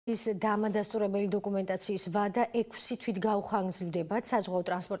ის დამადასტურებელი დოკუმენტაციის ვადა 6 თვით გაუხანგრძლივდათ. საზღვაო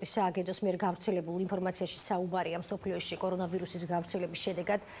ტრანსპორტის სააგენტოს მიერ გავრცელებულ ინფორმაციაში საუბარია მსოფლიოში კორონავირუსის გავრცელების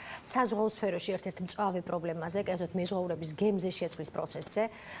შედეგად საზღვაო სფეროში ერთ-ერთ მწვავე პრობლემაზე, კერძოდ მეზღვაურების გემზე შეცვლის პროცესზე.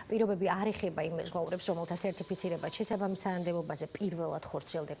 პირობები არ ეხება იმ მეზღვაურებს, რომელთა სერტიფიცირება შესაბამის თანამდებობაზე პირველად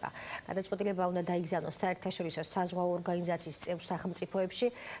ხორციელდება. გადაწყვეტილება უნდა დაიგზავნოს საერთაშორისო საზღვაო ორგანიზაციის წევრ სახელმწიფოებში.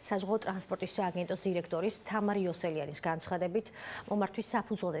 საზღვაო ტრანსპორტის სააგენტოს დირექტორის თამარ იოსელიანის განცხადებით, მომართვის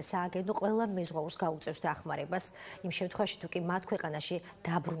საფუძველზე სააგენტო ყველა მეზღვაურს გაუწევს დახმარებას, იმ შემთხვევაში თუ კი მათ ქვეყანაში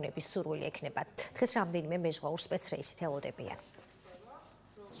დაბრუნების სურვილი ექნებათ. დღეს რამდენიმე მეზღვაურს სპეცრეისით ელოდებიან.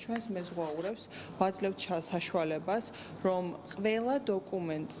 ჩვენს მეზღვაურებს ვაძლევთ საშუალებას, რომ ყველა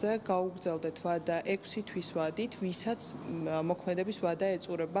დოკუმენტზე გაუგრძელდეთ ვადა 6 თვის ვადით, ვისაც მოქმედების ვადა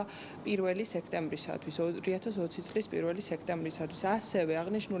ეწურება 1 სექტემბრისათვის, 2020 წლის 1 სექტემბრისათვის. ასევე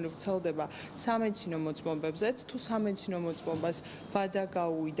აღნიშნული ვრცელდება სამედიცინო მოწმობებზეც, თუ სამედიცინო მოწმობას ვადა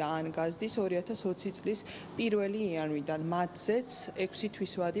გაუვიდა ან გაზდის 2020 წლის 1 იანვრიდან, მათზეც 6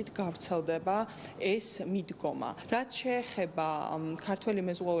 თვის ვადით გავრცელდება ეს მიდგომა. რაც შეეხება ქართველი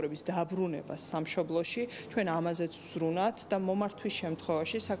მეზღვაურების დაბრუნებას სამშობლოში, ჩვენ ამაზეც ვზრუნავთ და მომართვის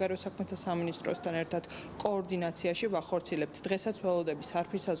შემთხვევაში საგარეო საქმეთა სამინისტროსთან ერთად კოორდინაციაში ვახორციელებთ. დღესაც ველოდები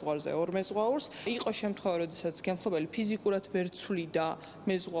სარფის საზღვარზე 2 მეზღვაურს. იყო შემთხვევა, როდესაც გემთმობელი ფიზიკურად ვერ ცვლიდა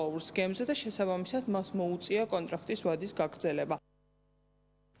მეზღვაურს გემზე და შესაბამისად მას მოუწია კონტრაქტის ვადის გაგრძელება.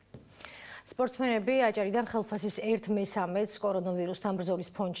 სპორტსმენები აჭარიდან ხელფასის 1/3-ს კორონავირუსთან ბრძოლის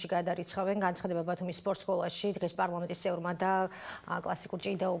ფონდში გადარიცხავენ. განცხადება ბათუმის სპორტ სკოლაში დღეს პარლამენტის წევრმა და კლასიკურ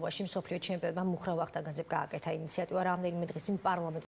ჭიდაობაში მსოფლიო ჩემპიონმა მუხრან ვახტანგაძემ გააკეთა. ინიციატივა რამდენიმე დღის წინ პარლამენტ